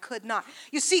 and I could not."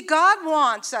 You see, God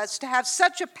wants us to have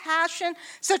such a passion,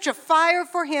 such a fire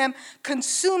for him,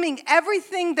 consuming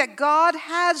everything that God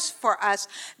has for us,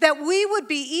 that we would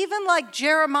be even like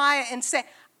Jeremiah and say,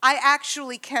 I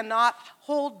actually cannot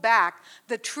hold back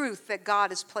the truth that God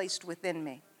has placed within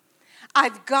me.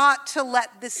 I've got to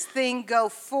let this thing go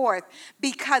forth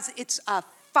because it's a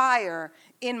fire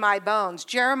in my bones.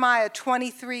 Jeremiah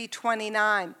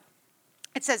 23:29.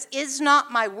 It says, "Is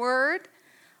not my word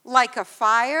like a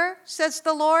fire, says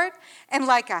the Lord, and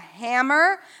like a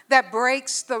hammer that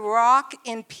breaks the rock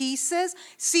in pieces?"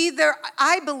 See,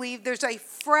 I believe there's a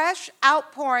fresh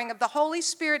outpouring of the Holy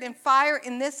Spirit and fire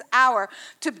in this hour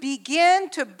to begin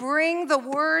to bring the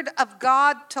word of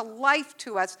God to life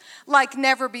to us like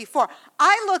never before.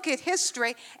 I look at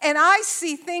history and I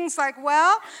see things like,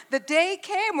 well, the day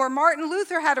came where Martin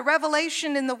Luther had a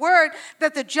revelation in the word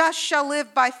that the just shall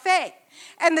live by faith.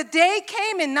 And the day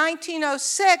came in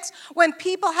 1906 when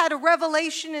people had a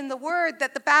revelation in the word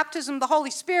that the baptism of the Holy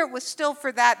Spirit was still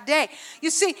for that day. You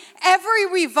see, every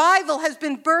revival has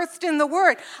been birthed in the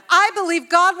word. I believe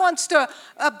God wants to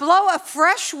blow a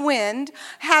fresh wind,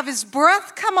 have his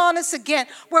breath come on us again,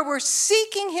 where we're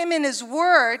seeking him in his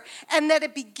word, and that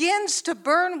it begins to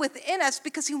burn within us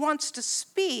because he wants to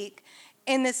speak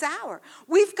in this hour.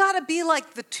 We've got to be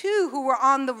like the two who were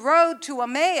on the road to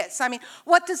Emmaus. I mean,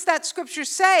 what does that scripture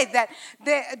say?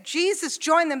 That Jesus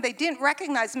joined them. They didn't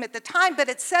recognize him at the time, but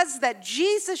it says that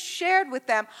Jesus shared with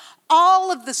them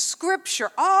all of the scripture.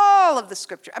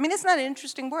 I mean, isn't that an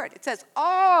interesting word? It says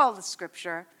all the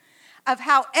scripture of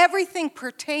how everything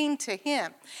pertained to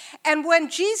him. And when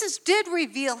Jesus did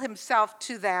reveal himself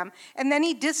to them, and then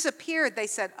he disappeared, they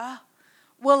said, "Oh,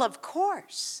 well, of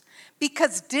course,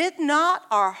 because did not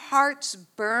our hearts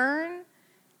burn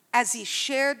as he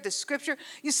shared the scripture?"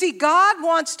 You see, God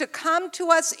wants to come to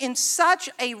us in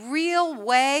such a real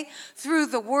way through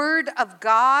the word of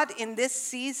God in this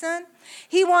season.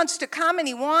 He wants to come and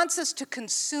he wants us to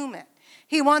consume it.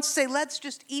 He wants to say, let's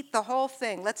just eat the whole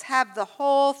thing. Let's have the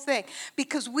whole thing,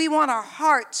 because we want our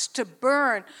hearts to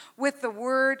burn with the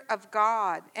word of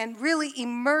God and really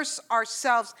immerse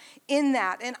ourselves in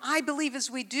that. And I believe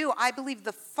as we do, I believe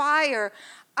the fire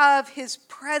of his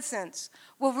presence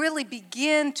will really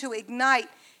begin to ignite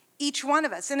each one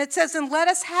of us. And it says, "And let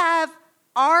us have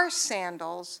our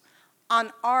sandals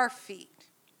on our feet."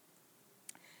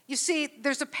 You see,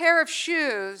 there's a pair of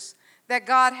shoes that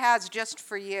God has just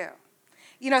for you.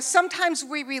 You know, sometimes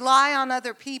we rely on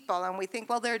other people and we think,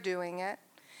 well, they're doing it.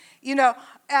 You know,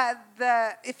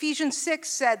 the Ephesians 6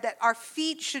 said that our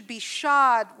feet should be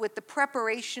shod with the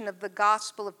preparation of the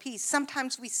gospel of peace.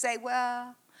 Sometimes we say,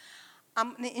 well,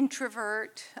 I'm an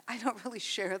introvert. I don't really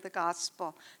share the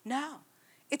gospel. No,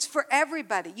 it's for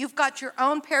everybody. You've got your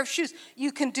own pair of shoes.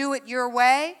 You can do it your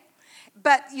way.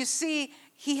 But you see,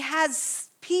 he has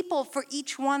people for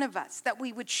each one of us, that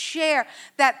we would share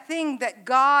that thing that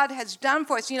God has done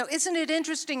for us. You know, isn't it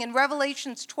interesting in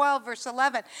Revelations 12, verse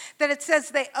 11, that it says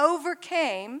they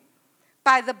overcame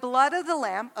by the blood of the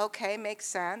Lamb. Okay, makes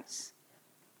sense.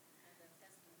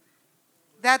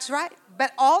 That's right.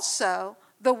 But also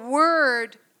the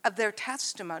word of their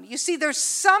testimony. You see, there's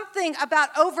something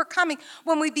about overcoming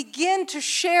when we begin to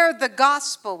share the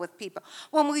gospel with people,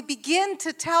 when we begin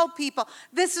to tell people,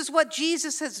 this is what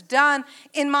Jesus has done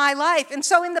in my life. And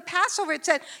so in the Passover, it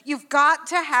said, you've got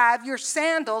to have your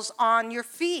sandals on your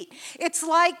feet. It's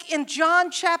like in John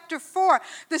chapter 4,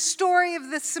 the story of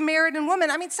the Samaritan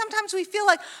woman. I mean, sometimes we feel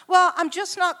like, well, I'm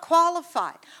just not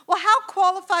qualified. Well, how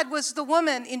qualified was the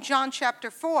woman in John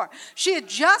chapter 4? She had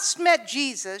just met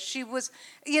Jesus. She was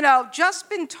just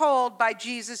been told by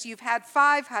Jesus you've had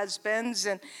 5 husbands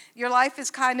and your life is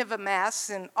kind of a mess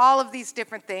and all of these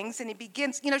different things. And he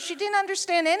begins, she didn't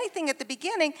understand anything at the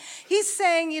beginning. He's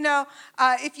saying,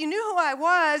 if you knew who I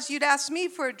was, you'd ask me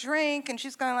for a drink. And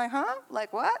she's going like, huh?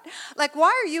 Like what? Like,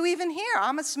 why are you even here?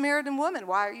 I'm a Samaritan woman.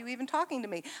 Why are you even talking to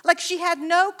me? Like she had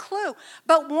no clue.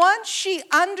 But once she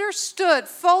understood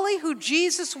fully who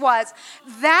Jesus was,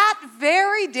 that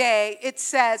very day it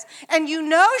says, and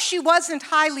she wasn't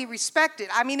highly respected.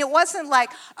 I mean, it wasn't like,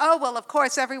 oh, well, of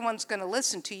course, everyone's going to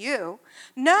listen to you.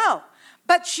 No.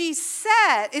 But it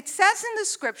says in the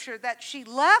scripture that she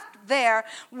left there,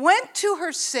 went to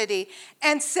her city,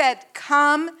 and said,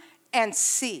 come and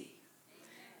see.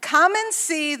 Come and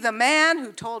see the man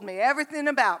who told me everything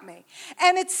about me.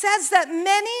 And it says that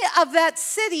many of that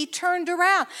city turned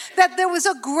around, that there was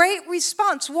a great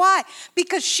response. Why?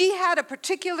 Because she had a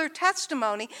particular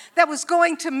testimony that was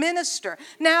going to minister.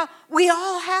 Now, we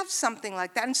all have something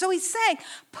like that. And so he's saying,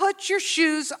 put your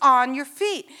shoes on your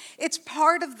feet. It's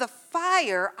part of the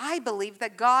fire, I believe,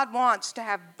 that God wants to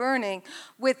have burning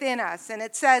within us. And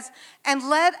it says, and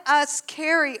let us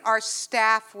carry our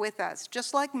staff with us,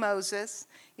 just like Moses.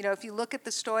 If you look at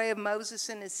the story of Moses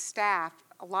and his staff,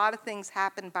 a lot of things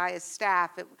happen by his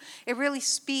staff. It really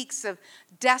speaks of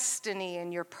destiny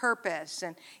and your purpose.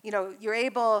 And, you're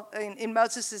able, in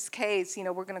Moses' case,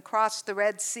 we're going to cross the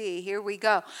Red Sea. Here we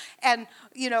go. And,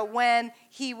 when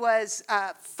he was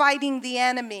fighting the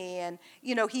enemy and,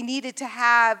 he needed to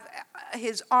have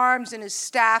his arms and his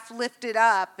staff lifted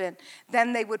up and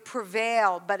then they would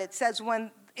prevail. But it says when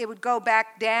it would go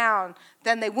back down,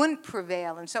 then they wouldn't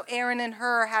prevail. And so Aaron and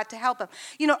Hur had to help him.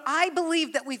 I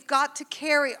believe that we've got to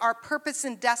carry our purpose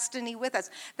and destiny with us,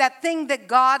 that thing that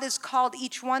God has called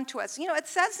each one to us. It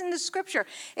says in the scripture,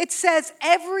 it says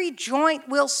every joint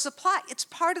will supply. It's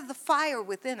part of the fire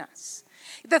within us.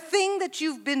 The thing that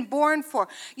you've been born for.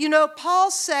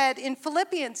 Paul said in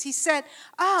Philippians, he said,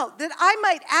 that I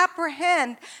might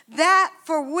apprehend that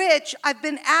for which I've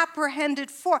been apprehended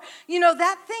for.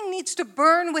 That thing needs to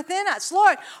burn within us.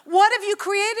 Lord, what have you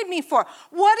created me for?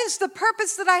 What is the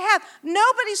purpose that I have?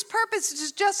 Nobody's purpose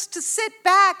is just to sit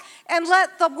back and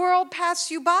let the world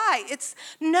pass you by.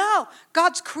 No,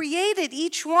 God's created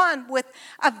each one with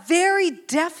a very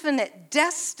definite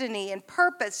destiny and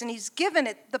purpose, and he's given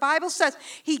it. The Bible says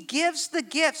he gives the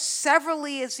gifts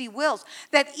severally as he wills,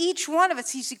 that each one of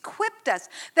us, he's equipped us,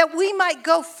 that we might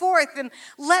go forth and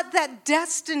let that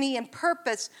destiny and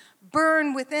purpose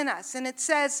burn within us. And it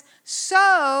says,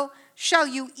 so shall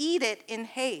you eat it in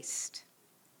haste.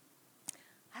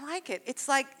 I like it. It's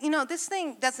like, this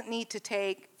thing doesn't need to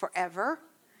take forever.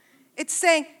 It's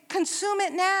saying, consume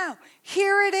it now.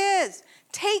 Here it is.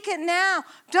 Take it now.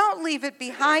 Don't leave it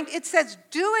behind. It says,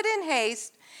 do it in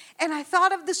haste. And I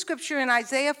thought of the scripture in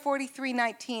Isaiah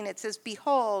 43:19. It says,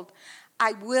 behold,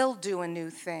 I will do a new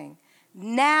thing.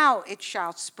 Now it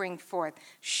shall spring forth.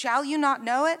 Shall you not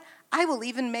know it? I will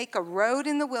even make a road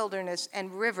in the wilderness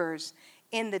and rivers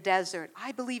in the desert.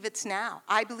 I believe it's now.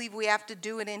 I believe we have to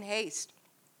do it in haste.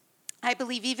 I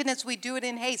believe even as we do it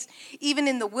in haste, even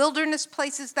in the wilderness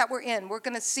places that we're in, we're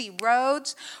going to see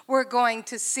roads. We're going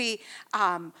to see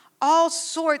all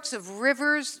sorts of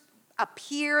rivers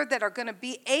appear that are going to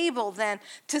be able then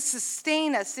to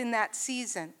sustain us in that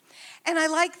season. And I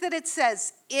like that it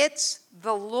says, it's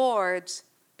the Lord's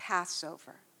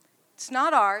Passover. It's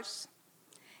not ours.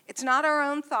 It's not our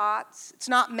own thoughts. It's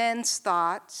not men's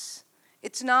thoughts.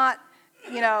 It's not,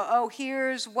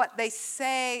 here's what they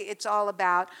say it's all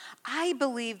about. I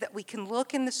believe that we can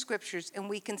look in the scriptures and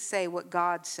we can say what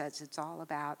God says it's all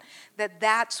about.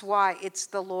 That's why it's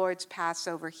the Lord's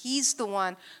Passover. He's the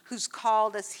one who's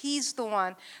called us. He's the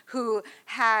one who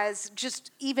has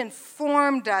just even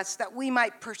formed us that we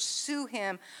might pursue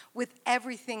him with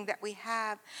everything that we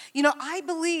have. I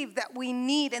believe that we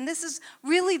need, and this is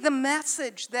really the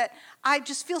message that I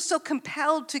just feel so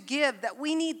compelled to give, that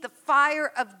we need the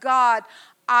fire of God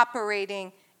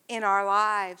operating in our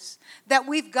lives. That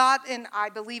we've got, and I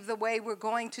believe the way we're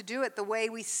going to do it, the way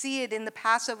we see it in the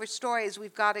Passover story, is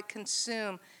we've got to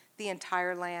consume the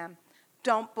entire lamb.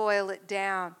 Don't boil it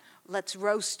down. Let's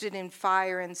roast it in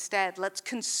fire instead. Let's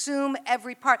consume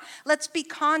every part. Let's be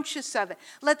conscious of it.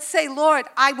 Let's say, Lord,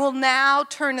 I will now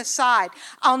turn aside.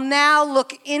 I'll now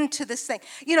look into this thing.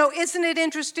 Isn't it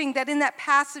interesting that in that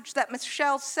passage that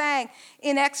Michelle sang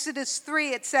in Exodus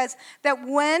 3, it says that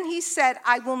when he said,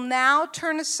 I will now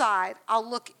turn aside, I'll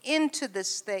look into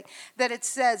this thing, that it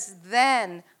says,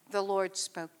 then the Lord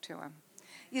spoke to him.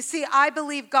 You see, I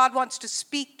believe God wants to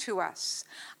speak to us.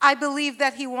 I believe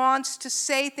that he wants to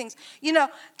say things. You know,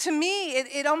 to me,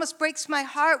 it almost breaks my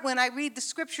heart when I read the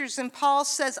scriptures and Paul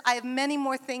says, I have many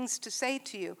more things to say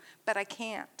to you, but I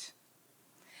can't.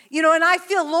 You know, and I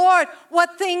feel, Lord,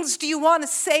 what things do you want to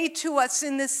say to us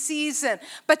in this season?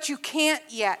 But you can't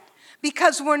yet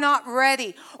because we're not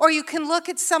ready. Or you can look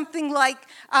at something like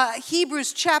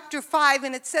Hebrews chapter 5,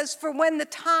 and it says, for when the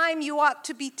time you ought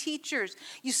to be teachers,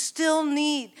 you still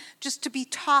need just to be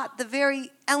taught the very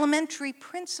elementary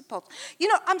principles. You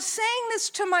know, I'm saying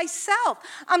this to myself.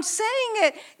 I'm saying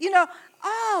it, you know,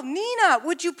 oh, Nina,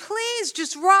 would you please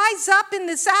just rise up in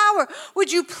this hour?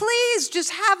 Would you please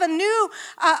just have a new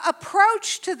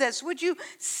approach to this? Would you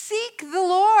seek the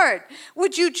Lord?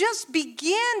 Would you just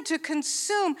begin to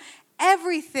consume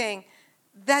everything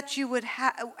that you would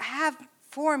have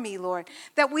for me, Lord?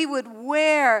 That we would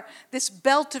wear this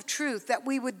belt of truth, that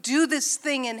we would do this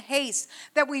thing in haste,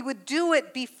 that we would do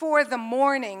it before the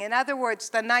morning. In other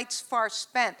words, the night's far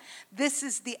spent. This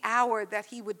is the hour that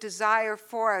he would desire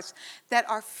for us, that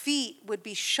our feet would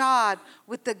be shod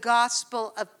with the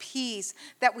gospel of peace,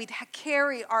 that we'd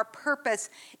carry our purpose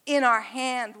in our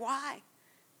hand. Why?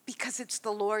 Because it's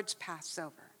the Lord's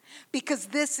Passover. Because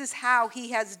this is how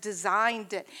he has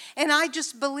designed it. And I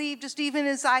just believe, just even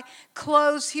as I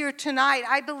close here tonight,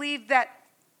 I believe that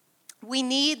we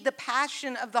need the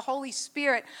passion of the Holy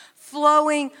Spirit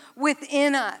flowing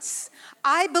within us.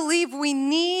 I believe we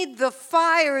need the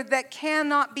fire that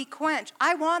cannot be quenched.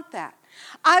 I want that.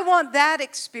 I want that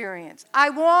experience.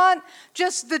 I want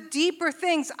just the deeper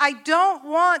things. I don't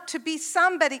want to be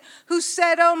somebody who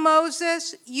said, oh,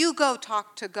 Moses, you go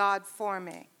talk to God for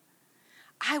me.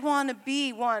 I want to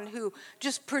be one who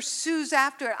just pursues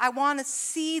after it. I want to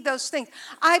see those things.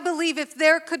 I believe if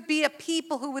there could be a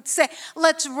people who would say,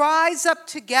 let's rise up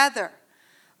together.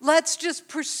 Let's just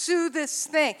pursue this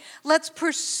thing. Let's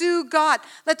pursue God.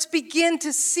 Let's begin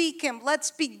to seek him.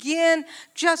 Let's begin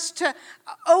just to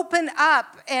open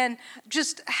up and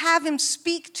just have him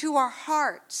speak to our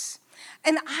hearts.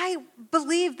 And I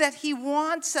believe that he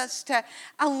wants us to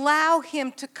allow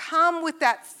him to come with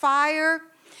that fire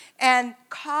and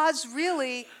cause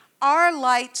really our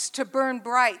lights to burn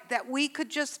bright, that we could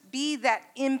just be that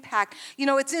impact. You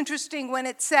know, it's interesting when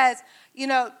it says, you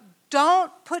know,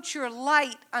 don't put your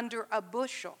light under a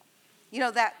bushel. You know,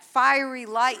 that fiery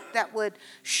light that would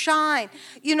shine.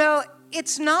 You know,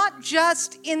 it's not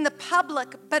just in the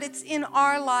public, but it's in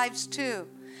our lives too.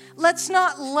 Let's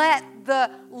not let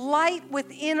the light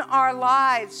within our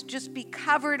lives just be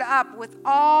covered up with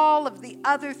all of the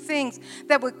other things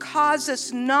that would cause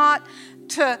us not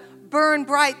to burn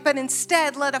bright, but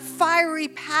instead let a fiery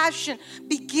passion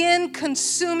begin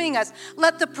consuming us.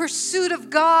 Let the pursuit of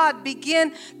God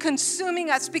begin consuming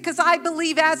us, because I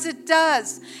believe as it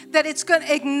does, that it's going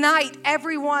to ignite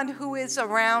everyone who is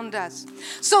around us.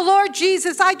 So Lord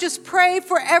Jesus, I just pray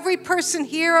for every person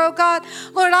here, oh God.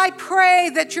 Lord, I pray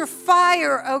that your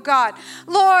fire, oh God,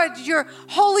 Lord, your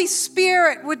Holy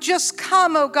Spirit would just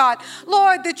come, oh God.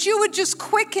 Lord, that you would just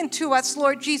quicken to us,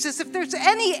 Lord Jesus, if there's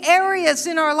any areas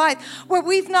in our life where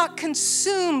we've not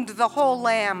consumed the whole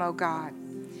lamb, oh God.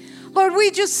 Lord,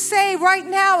 we just say right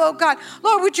now, oh God,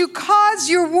 Lord, would you cause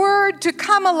your word to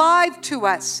come alive to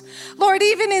us? Lord,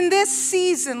 even in this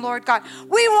season, Lord God,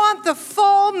 we want the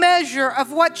full measure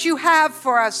of what you have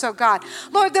for us, oh God.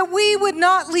 Lord, that we would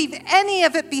not leave any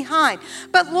of it behind.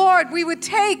 But Lord, we would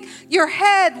take your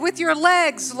head with your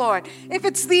legs, Lord. If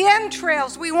it's the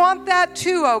entrails, we want that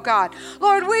too, oh God.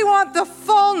 Lord, we want the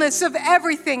fullness of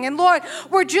everything. And Lord,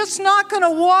 we're just not going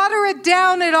to water it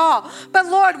down at all. But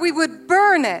Lord, we would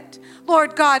burn it,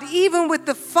 Lord God, even with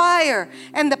the fire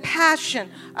and the passion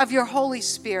of your Holy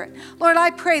Spirit. Lord, I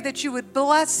pray that you would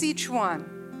bless each one.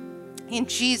 In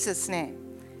Jesus' name,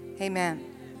 amen.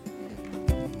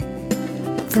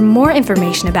 For more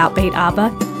information about Beit Abba,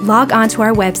 log on to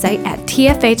our website at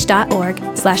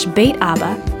tfh.org/Beit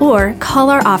Abba or call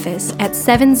our office at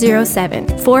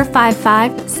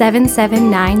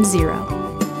 707-455-7790.